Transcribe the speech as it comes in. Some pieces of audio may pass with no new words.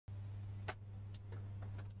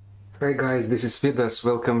Hi guys, this is Vidas.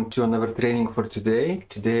 Welcome to another training for today.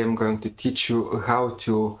 Today I'm going to teach you how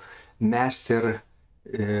to master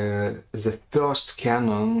the first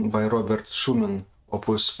canon by Robert Schumann,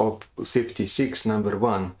 Opus 56, number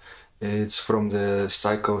 1. It's from the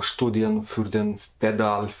cycle Studien für den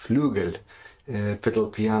Pedalflügel, pedal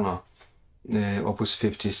piano, Opus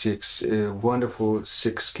 56. Wonderful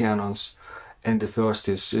 6 canons, and the first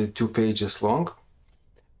is 2 pages long.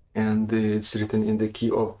 And it's written in the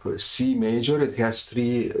key of C major. It has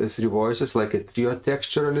three voices, like a trio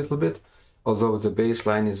texture a little bit, although the bass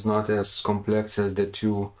line is not as complex as the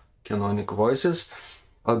 2 canonic voices.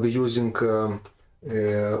 I'll be using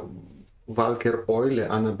Walcker-Eule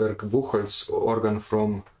Annaberg-Buchholz organ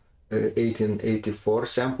from 1884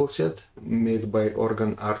 sample set made by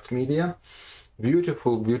Organ Art Media.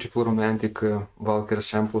 Beautiful, beautiful romantic Walcker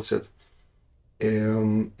sample set.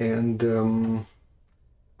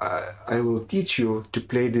 I will teach you to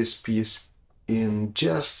play this piece in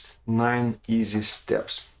just 9 easy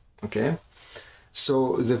steps, okay?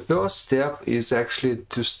 So the first step is actually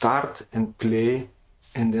to start and play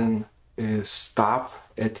and then stop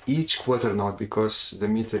at each quarter note, because the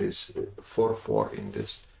meter is 4/4 in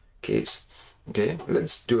this case, okay?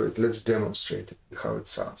 Let's do it, let's demonstrate how it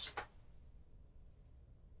sounds.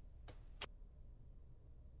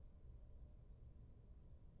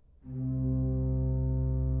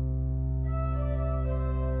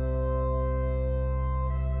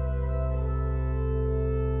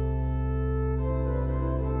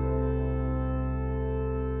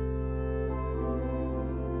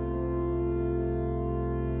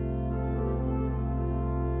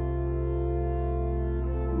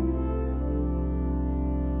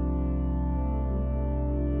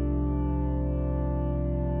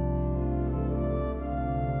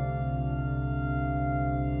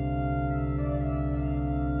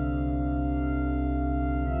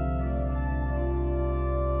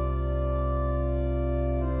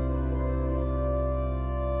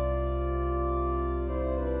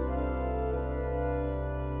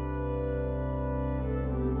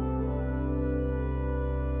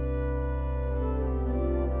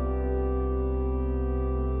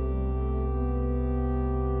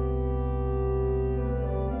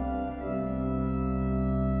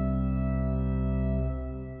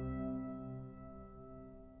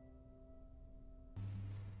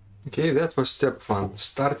 Okay, that was step 1,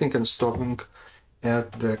 starting and stopping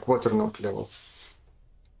at the quarter note level.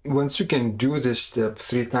 Once you can do this step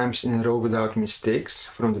 3 times in a row without mistakes,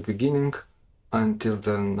 from the beginning until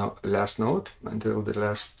the last note, until the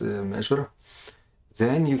last measure,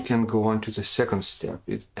 then you can go on to the second step,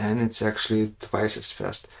 and it's actually twice as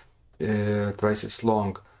fast, twice as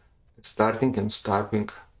long, starting and stopping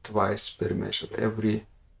twice per measure, every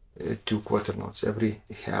 2 quarter notes, every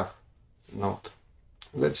half note.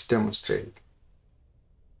 Let's demonstrate it.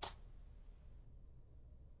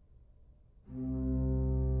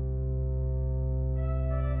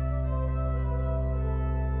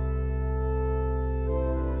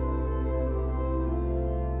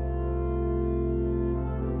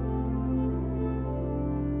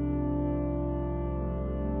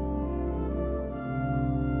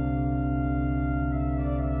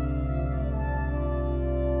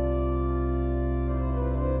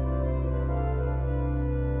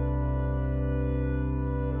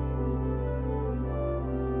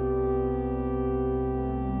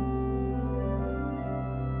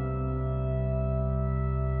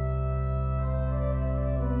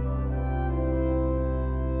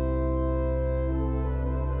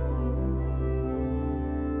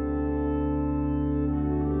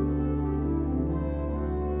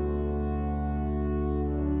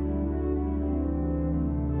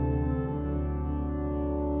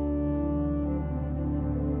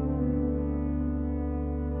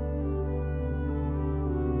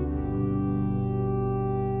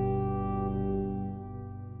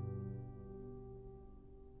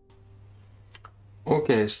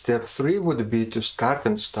 Okay, step 3 would be to start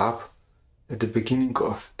and stop at the beginning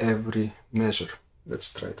of every measure.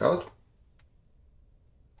 Let's try it out.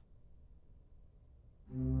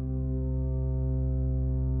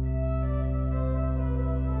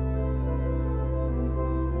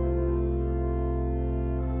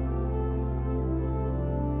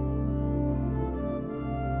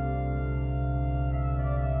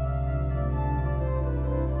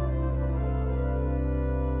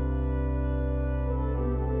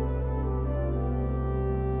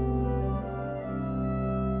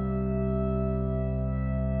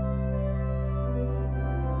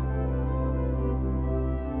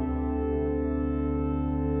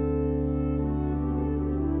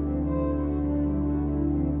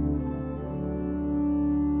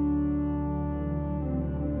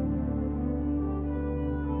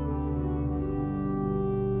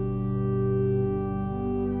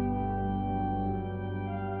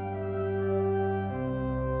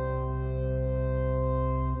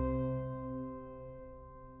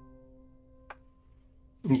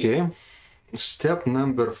 Okay, step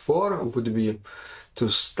number 4 would be to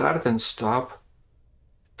start and stop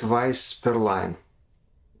twice per line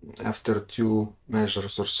after 2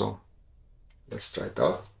 measures or so. Let's try it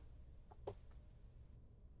out.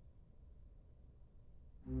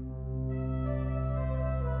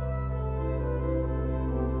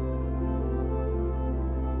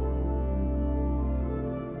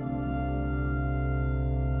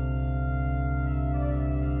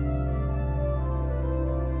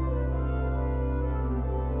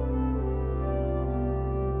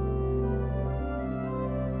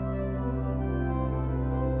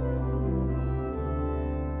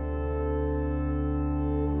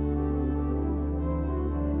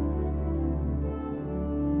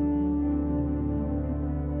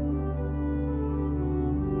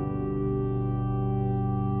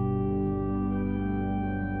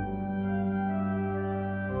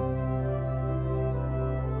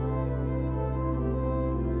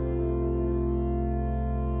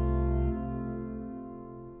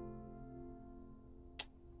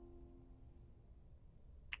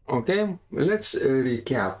 Okay, let's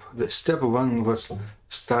recap. The step 1 was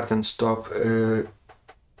start and stop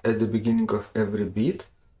at the beginning of every beat.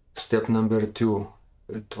 Step number 2,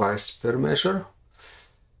 twice per measure.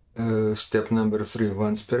 Step number 3,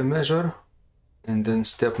 once per measure. And then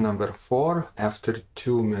step number 4, after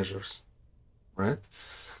 2 measures. Right?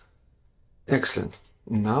 Excellent.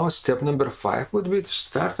 Now step number 5 would be to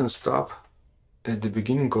start and stop at the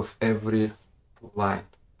beginning of every line.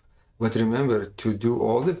 But remember to do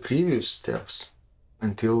all the previous steps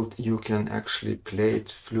until you can actually play it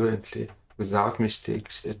fluently without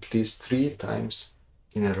mistakes at least 3 times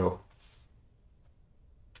in a row.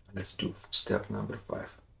 Let's do step number 5.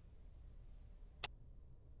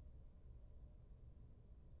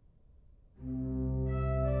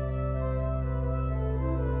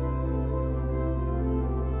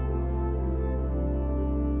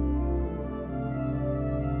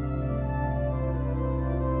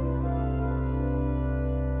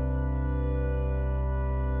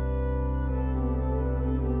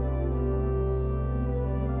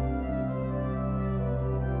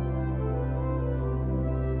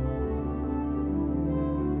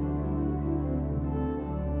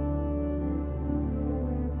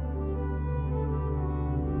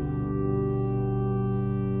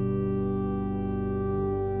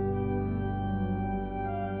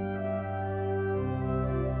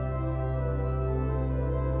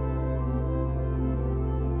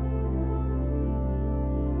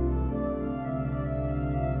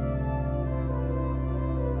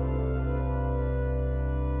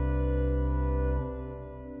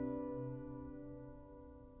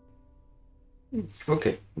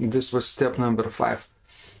 Okay, this was step number 5,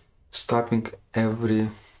 stopping every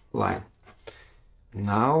line.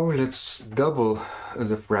 Now let's double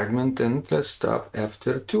the fragment and let's stop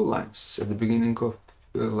after 2 lines. At the beginning of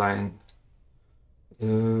line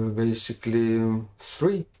basically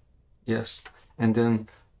 3, yes, and then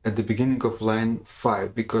at the beginning of line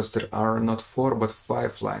 5, because there are not 4 but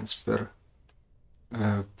 5 lines per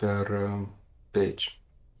page.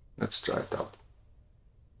 Let's try it out.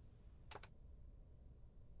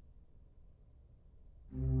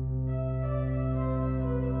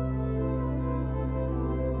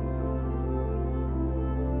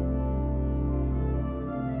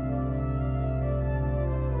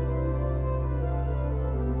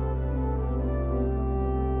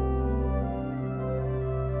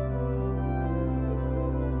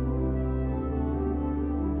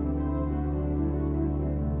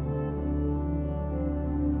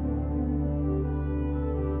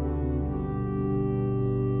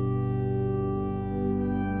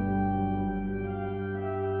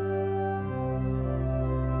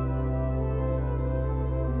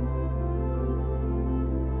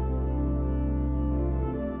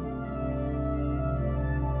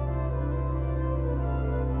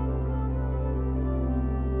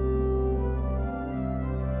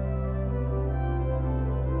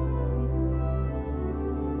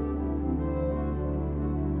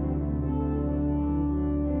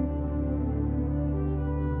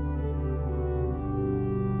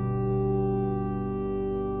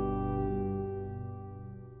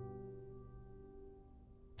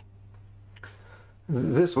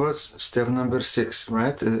 This was step number 6,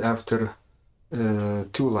 right? After 2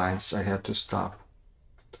 lines I had to stop.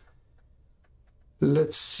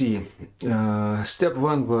 Let's see. Step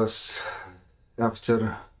 1 was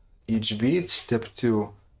after each beat. Step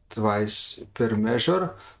 2, twice per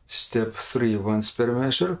measure. Step 3, once per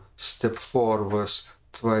measure. Step 4 was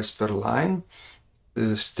twice per line.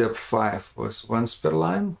 Step 5 was once per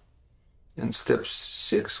line. And step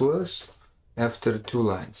 6 was after 2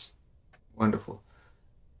 lines. Wonderful.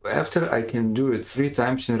 After I can do it 3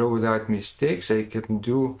 times in a row without mistakes, I can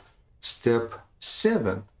do step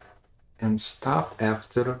 7 and stop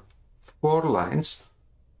after 4 lines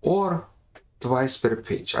or twice per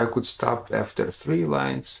page. I could stop after 3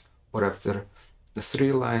 lines or after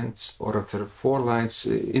 3 lines or after 4 lines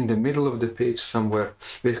in the middle of the page somewhere.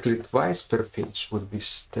 Basically twice per page would be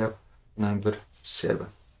step number 7.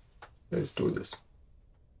 Let's do this.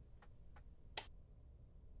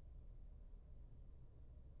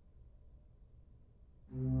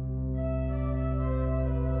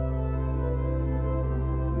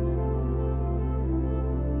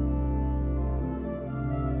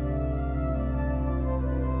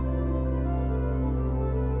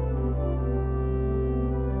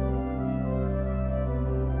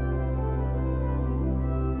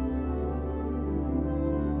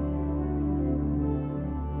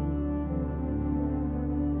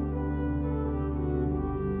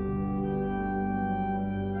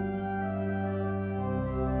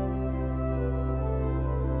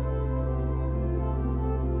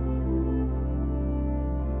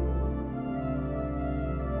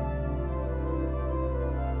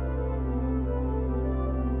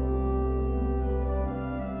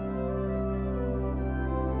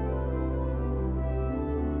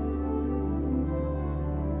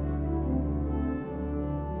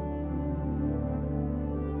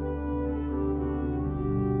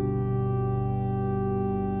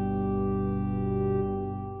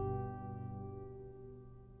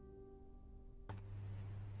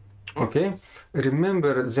 Okay,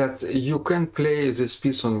 remember that you can play this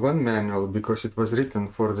piece on one manual because it was written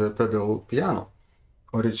for the pedal piano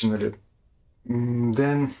originally.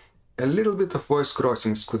 Then a little bit of voice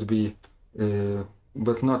crossings could be,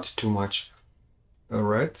 but not too much.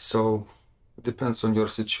 Alright, so it depends on your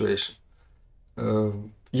situation.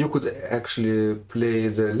 You could actually play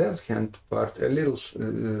the left hand part a little,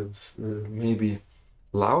 maybe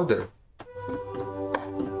louder.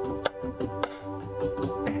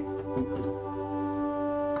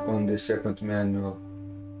 On the second manual.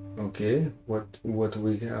 Okay, what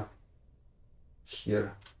we have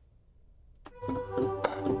here?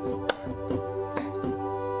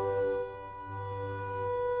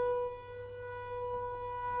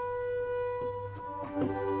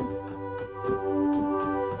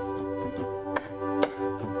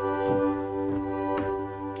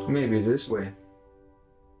 Maybe this way.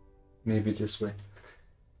 Maybe this way.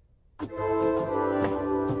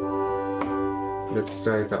 Let's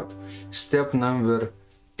try it out. Step number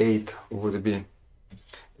 8 would be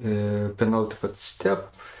penultimate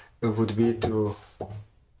step would be to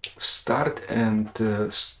start and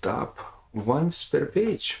stop once per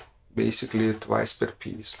page, basically twice per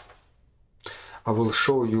piece. I will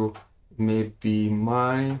show you maybe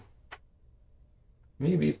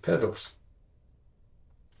pedals.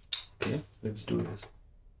 Okay, let's do this.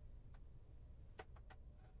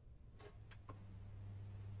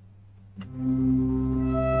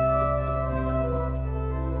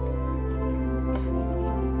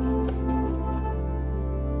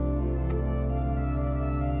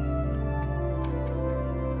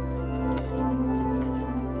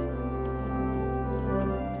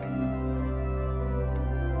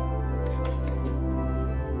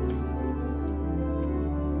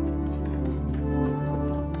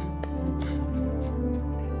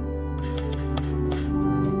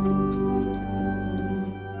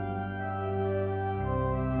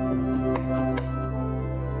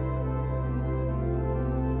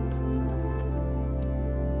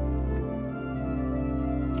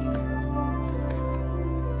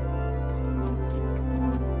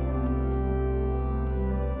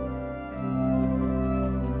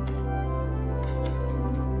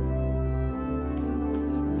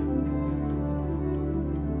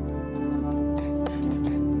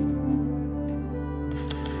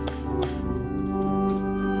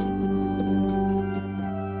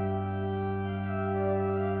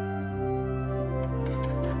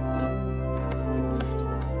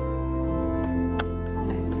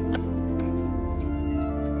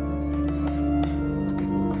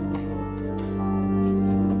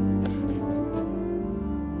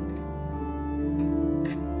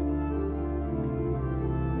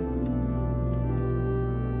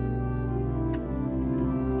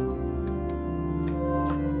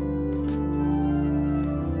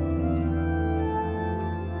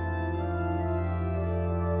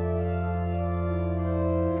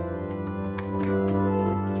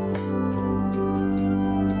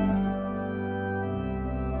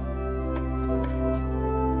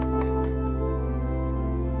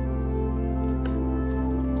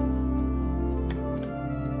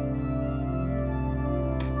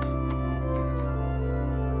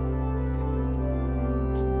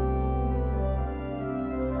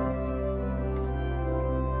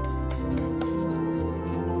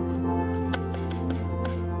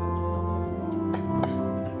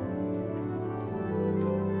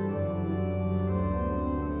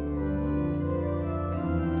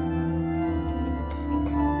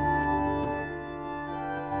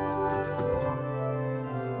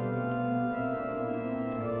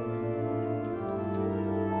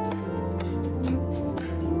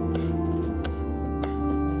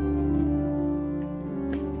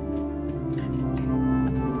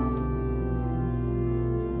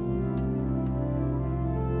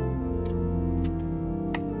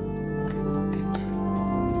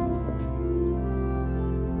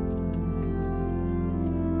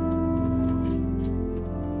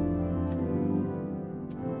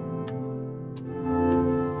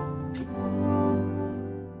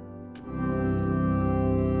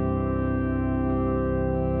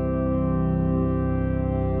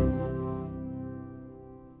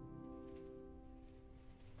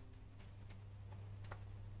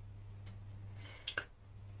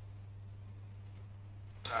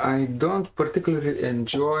 I don't particularly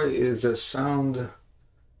enjoy the sound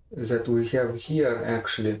that we have here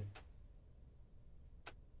actually.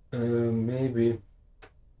 Maybe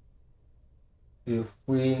if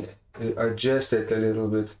we adjust it a little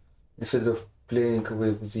bit, instead of playing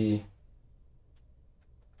with the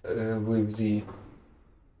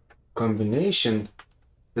combination,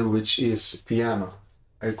 which is piano,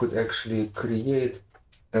 I could actually create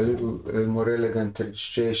a little more elegant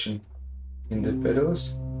registration in the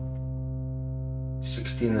pedals.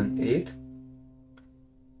 16 and 8,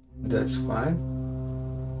 that's fine.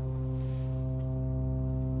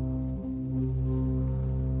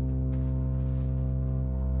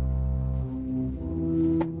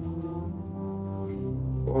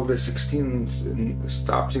 All the 16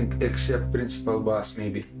 stops except principal bass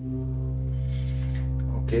maybe.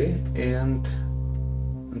 Okay, and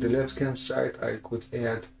on the left hand side I could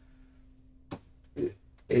add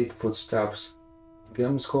 8 footsteps: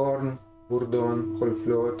 Gemshorn, Bourdon,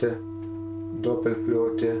 Holflöte,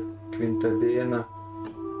 Doppelflöte, Quintadena,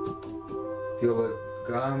 Viola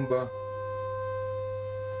Gamba,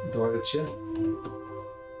 Dolce,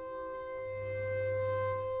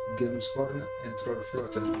 Gemshorn and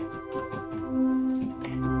Rohrflöte.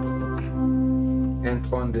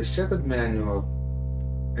 And on the second manual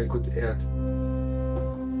I could add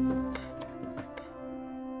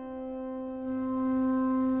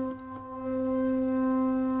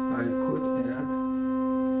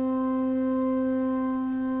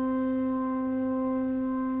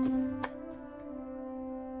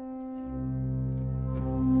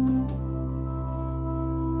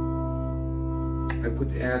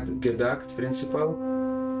Gedacht principal,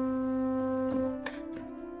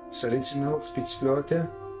 Salicinal, Spitzflöte,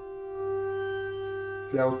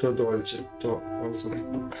 Flauto Dolce, also,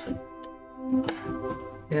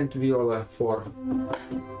 and Viola 4.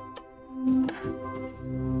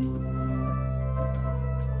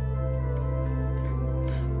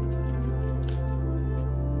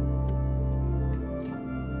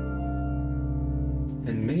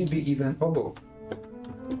 And maybe even oboe.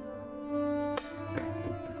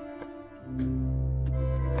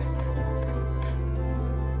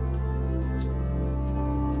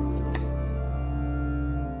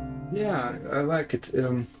 Yeah, I like it.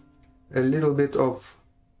 A little bit of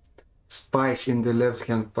spice in the left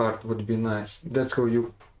hand part would be nice. That's how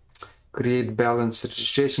you create balanced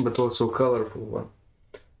registration, but also colorful one.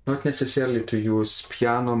 Not necessarily to use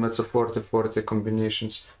piano, mezzo forte, forte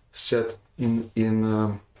combinations set in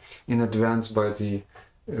advance by the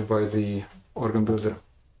organ builder.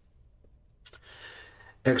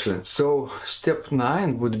 Excellent. So step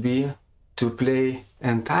 9 would be to play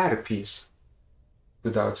entire piece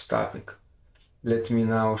without stopping. Let me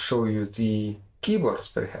now show you the keyboards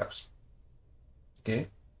perhaps. Okay,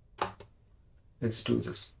 let's do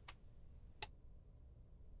this.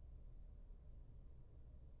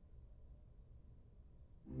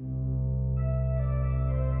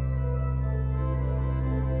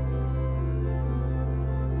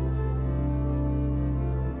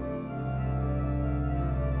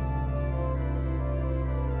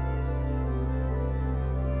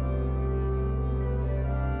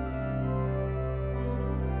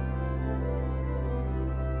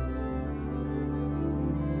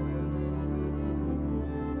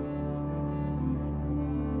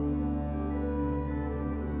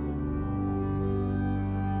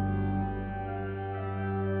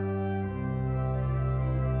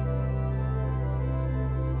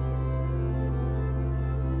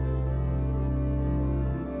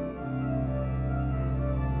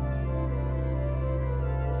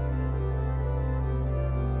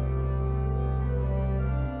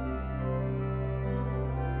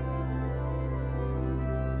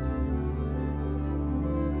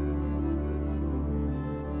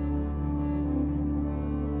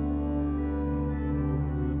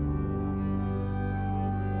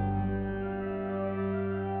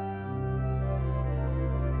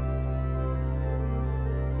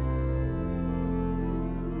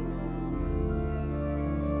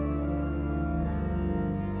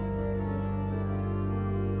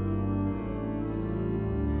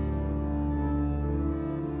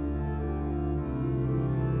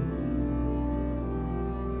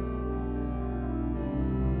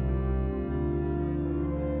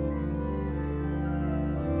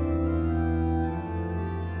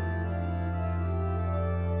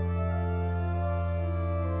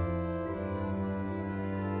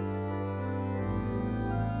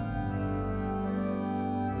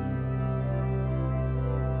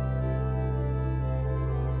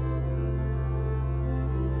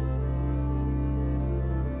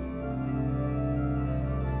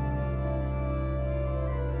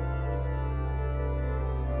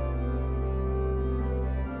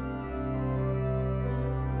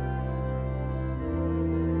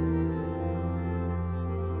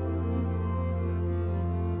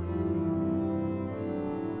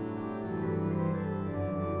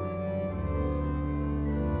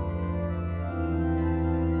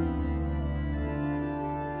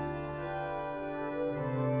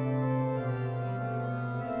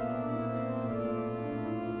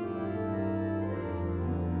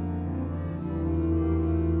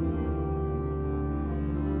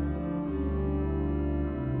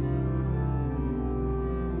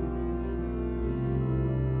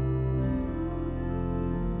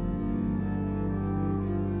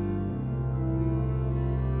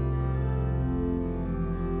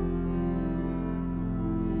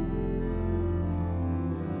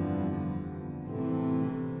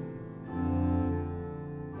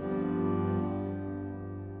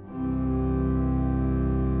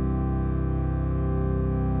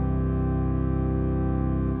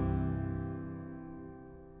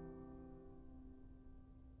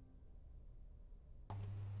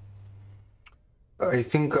 I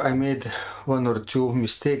think I made one or two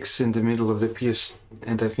mistakes in the middle of the piece,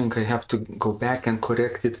 and I think I have to go back and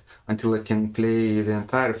correct it until I can play the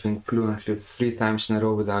entire thing fluently 3 times in a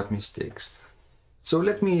row without mistakes. So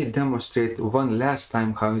let me demonstrate one last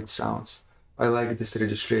time how it sounds. I like this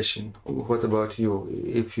registration. What about you?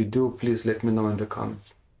 If you do, please let me know in the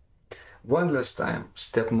comments. One last time,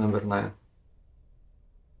 step number 9.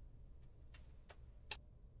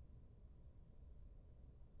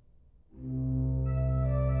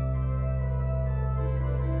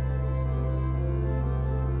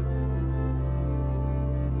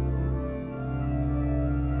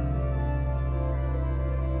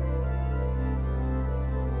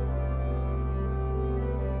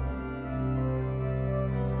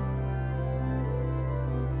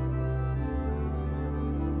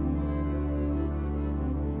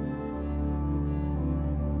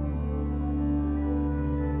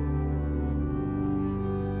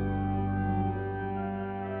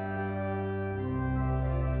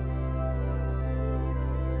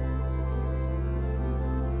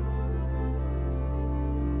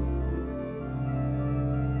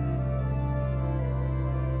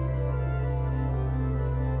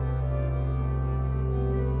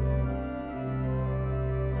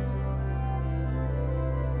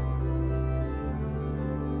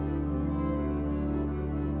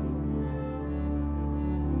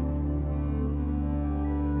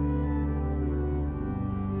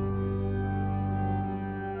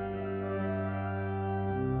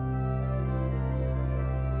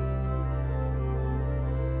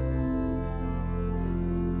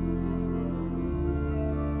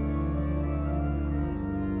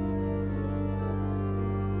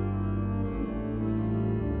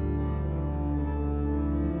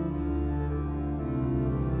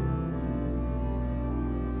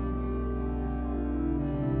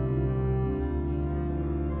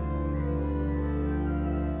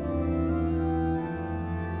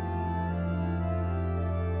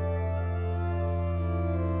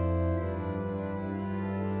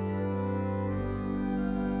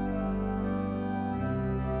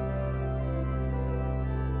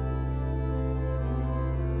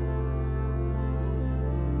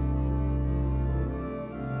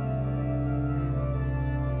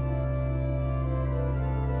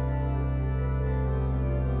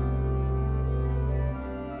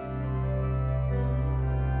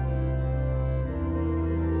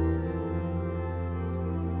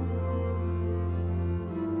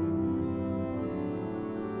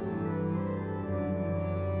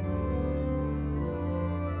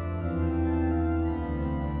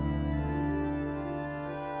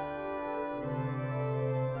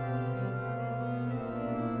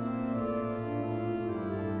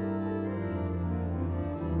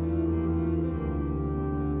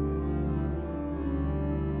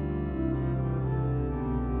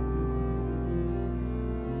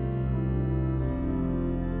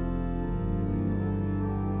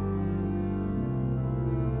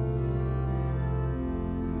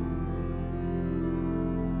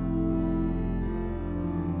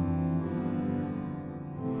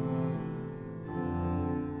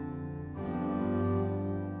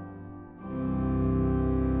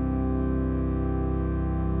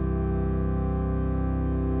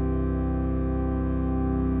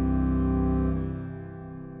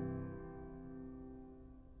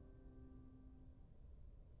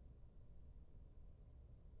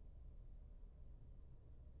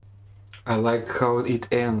 I like how it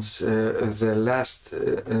ends. The last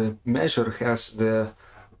measure has the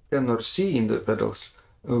tenor C in the pedals,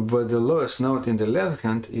 but the lowest note in the left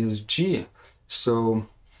hand is G. So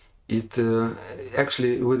it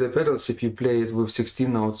actually, with the pedals, if you play it with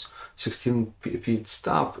 16 notes, 16 feet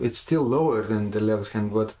stop, it's still lower than the left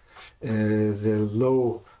hand, but the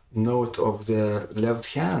low note of the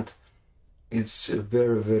left hand, it's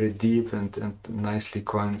very, very deep and nicely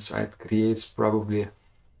coincide, creates probably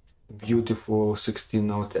beautiful 16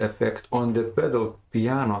 note effect on the pedal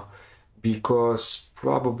piano, because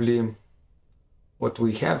probably what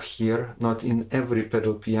we have here, not in every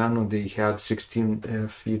pedal piano they had 16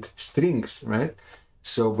 feet strings, right?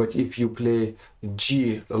 So, but if you play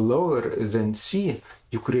G lower than C,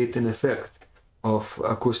 you create an effect of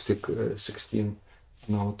acoustic 16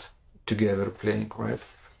 note together playing, right?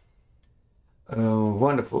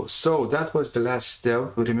 Wonderful. So that was the last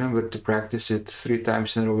step. Remember to practice it 3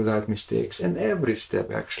 times in a row without mistakes, and every step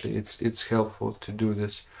actually, it's helpful to do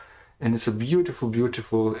this. And it's a beautiful,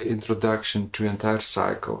 beautiful introduction to entire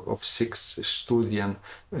cycle of 6 Studien,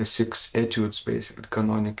 6 etudes, basically,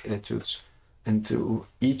 canonic etudes. And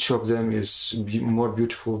each of them is more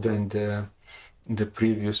beautiful than the the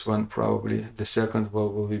previous one. Probably the second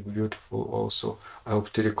one will be beautiful also. I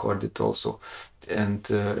hope to record it also, and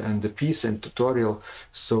the piece and tutorial.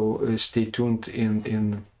 So stay tuned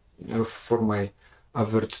in for my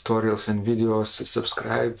other tutorials and videos.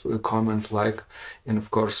 Subscribe, comment, like, and of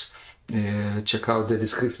course check out the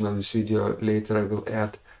description of this video. Later I will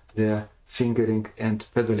add the fingering and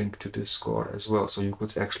pedaling to this score as well, so you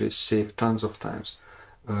could actually save tons of times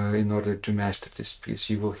in order to master this piece.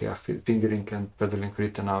 You will have fingering and pedaling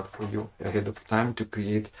written out for you ahead of time to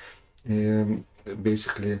create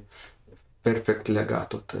basically perfect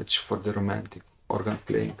legato touch for the romantic organ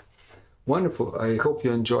playing. Wonderful. I hope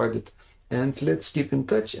you enjoyed it, and let's keep in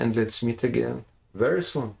touch, and let's meet again very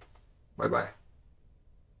soon. Bye bye.